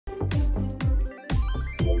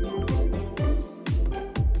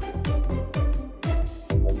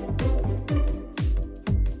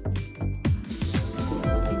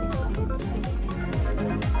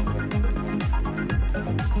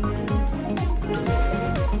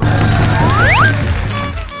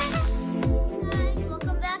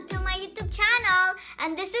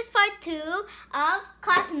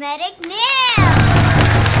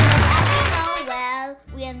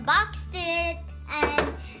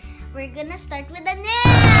we're gonna start with the nails.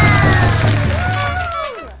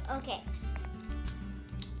 Okay.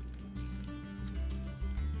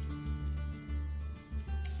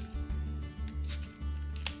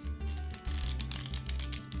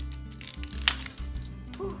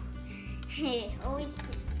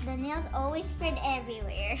 The nails always spread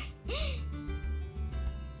everywhere.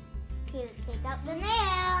 Okay, let's take out the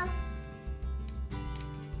nails.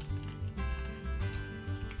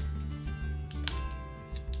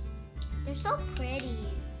 They're so pretty.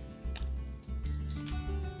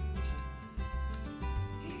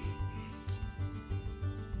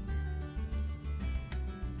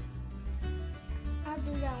 I'll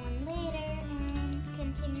do that one later and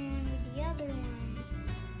continue on with the other ones.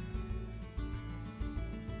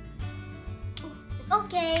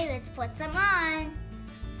 Okay, let's put some on.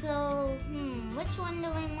 So, which one do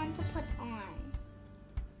I want to put on?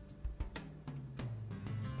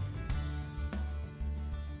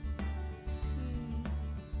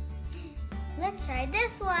 Let's try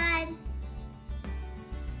this one.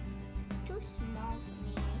 It's too small for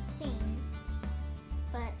me, I think.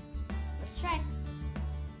 But let's try.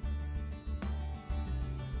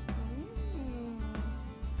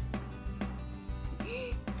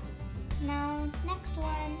 Now, next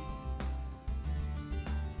one.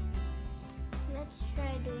 Let's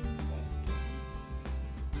try doing this.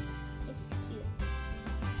 It's cute.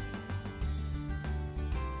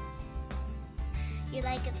 You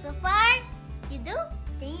like it so far? You do?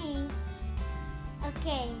 Thanks.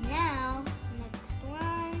 Okay, now, next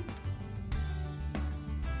one.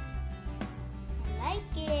 I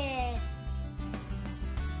like it.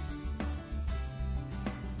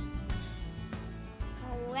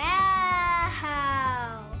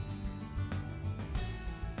 Wow.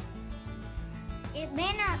 It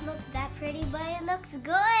may not look that pretty, but it looks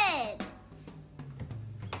good.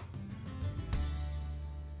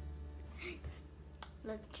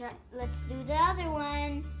 Let's do the other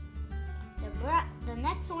one. The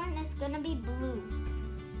next one is gonna be blue.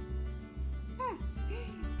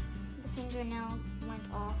 The fingernail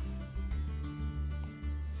went off.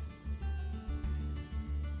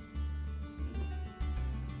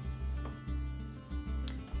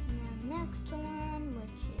 And the next one,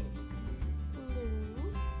 which is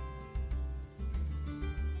blue.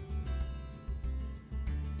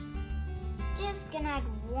 Just gonna add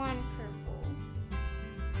one purple.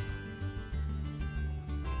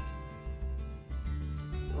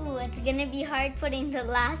 Ooh, it's gonna be hard putting the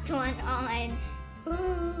last one on.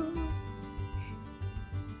 Ooh.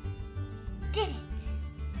 Did it!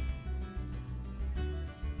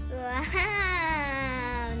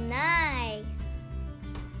 Wow, nice.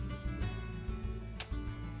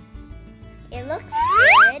 It looks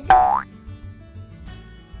good.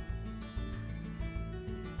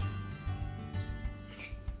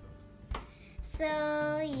 So,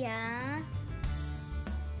 yeah.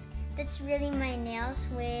 That's really my nails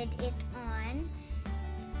with it on.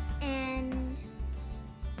 And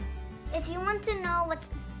if you want to know what's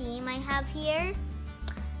the theme I have here,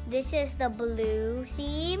 this is the blue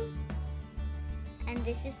theme and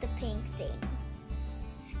this is the pink theme.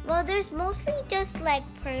 Well, there's mostly just like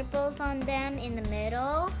purples on them in the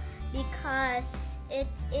middle because it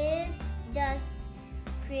is just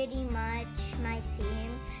pretty much my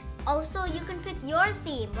theme. Also, you can pick your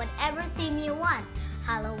theme, whatever theme you want.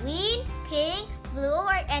 Halloween, pink, blue,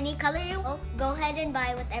 or any color you want. Go ahead and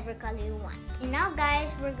buy whatever color you want. And now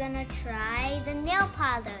guys, we're gonna try the nail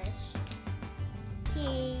polish.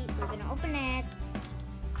 Okay, we're gonna open it.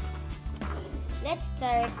 Let's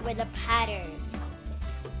start with a pattern.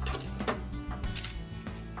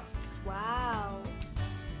 Wow.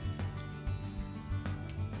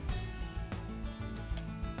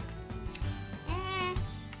 And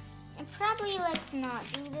probably let's not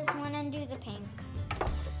do this one and do the pink.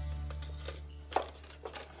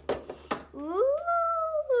 Ooh,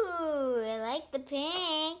 I like the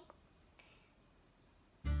pink.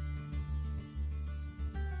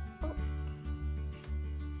 Oh.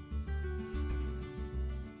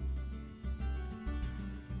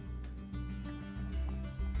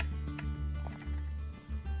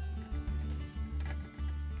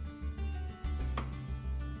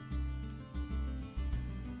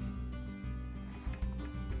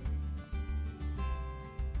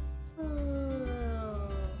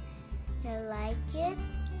 It.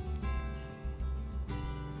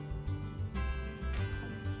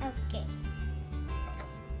 Okay.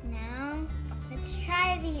 Now let's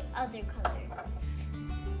try the other color.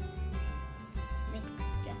 Let's mix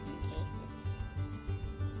just in case it's.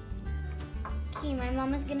 Okay, my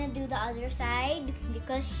mom is gonna do the other side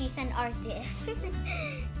because she's an artist.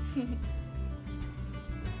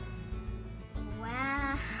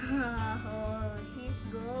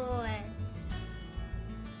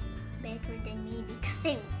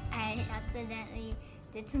 accidentally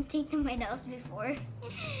did something to my nails before.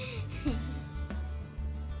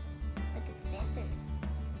 But it's better.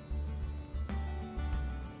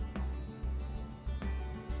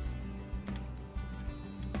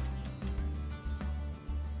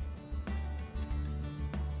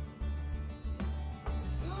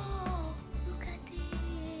 Oh, look at it.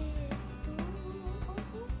 Oh,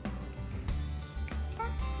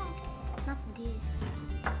 that. Not this.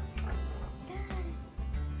 That.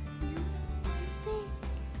 It's perfect.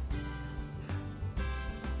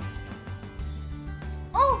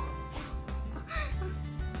 Oh!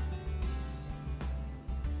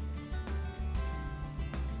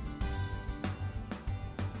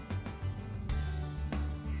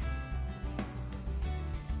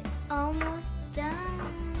 It's almost done.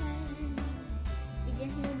 You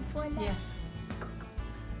just need 4 left. Yeah.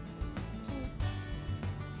 Okay.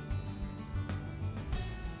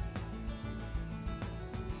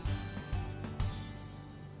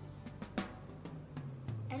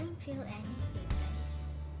 I don't feel anything, guys.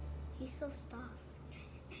 He's so soft.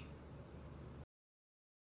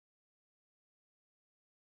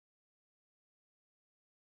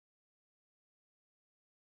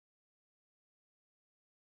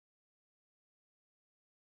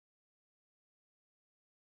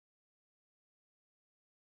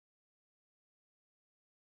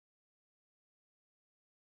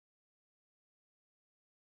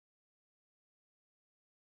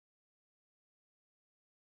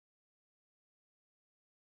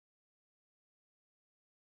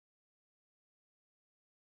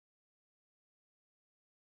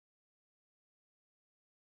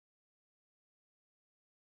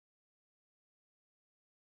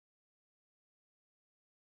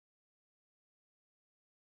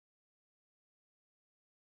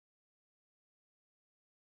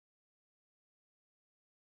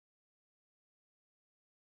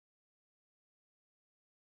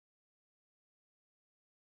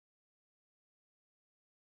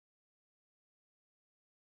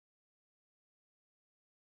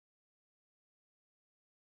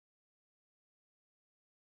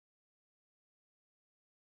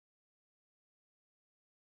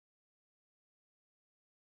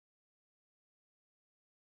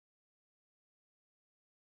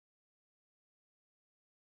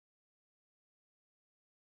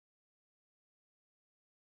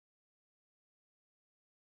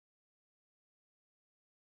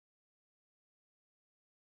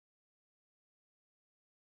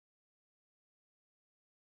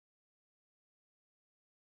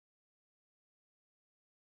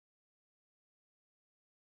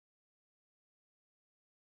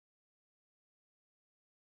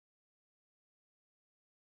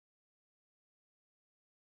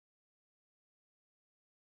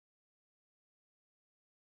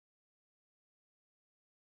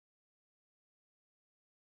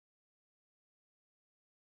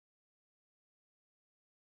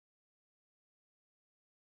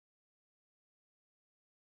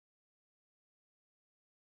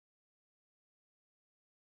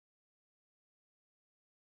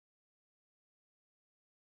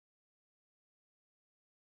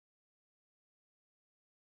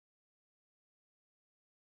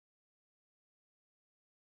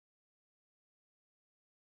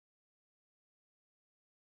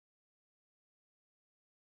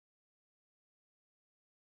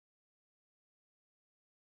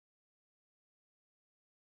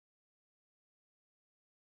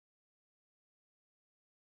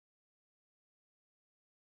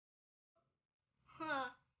 Huh.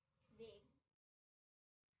 Big.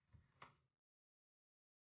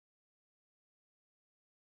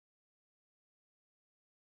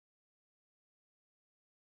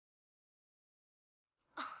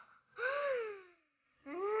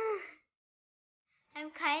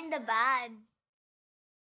 I'm kinda bad.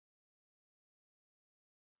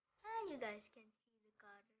 Ah, you guys can see the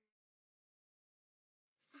color.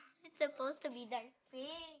 It's supposed to be dark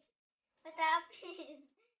pink. What happened?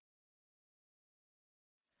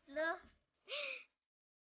 Look.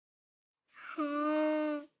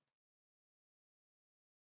 Hmm.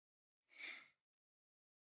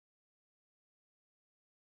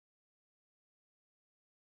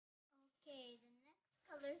 Okay, the next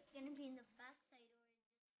color is gonna be in the back side or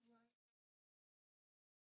just one.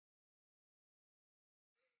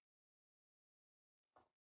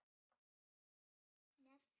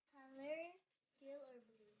 Next color, teal or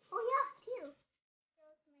blue? Oh yeah, teal.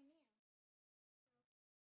 Teal's my nail.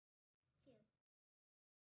 Teal.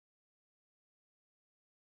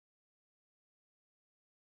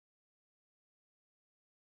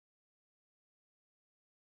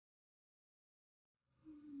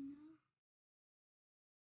 Oh no.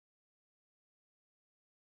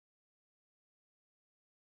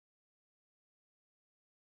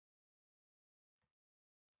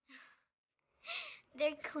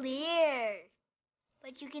 They're clear,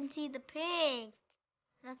 but you can see the pink,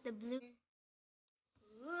 not the blue.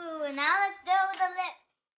 Ooh, now let's do the lips.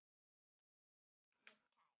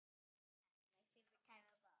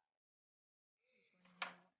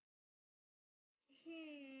 This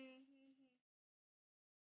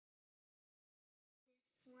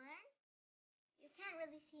one, you can't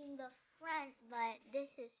really see in the front, but this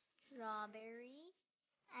is strawberry,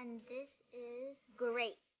 and this is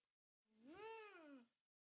grape.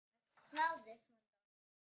 Smell this one.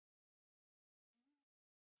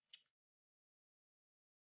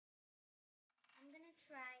 I'm gonna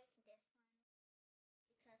try this one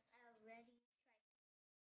because I already tried.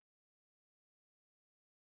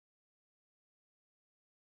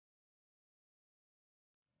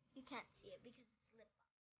 You can't see it because it's lip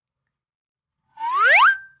balm.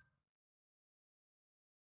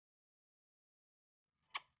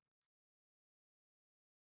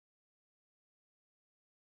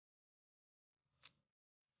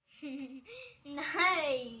 Nice.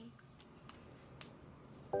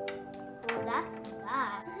 Oh, that's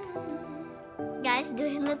bad. Guys, do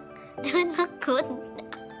it look good?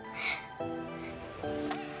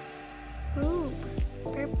 Ooh,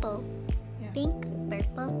 purple, pink,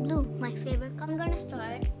 purple, blue. My favorite. I'm gonna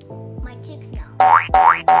start my cheeks now.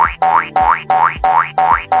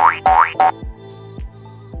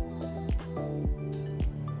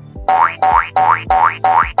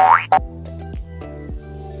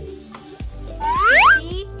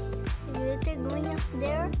 See the glitter going up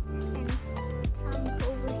there and some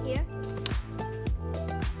over here.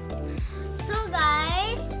 So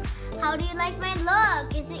guys, how do you like my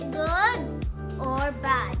look? Is it good or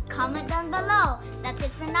bad? Comment down below. That's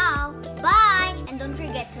it for now. Bye! And don't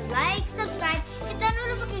forget to like, subscribe, hit that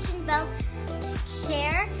notification bell,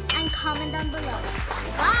 share, and comment down below.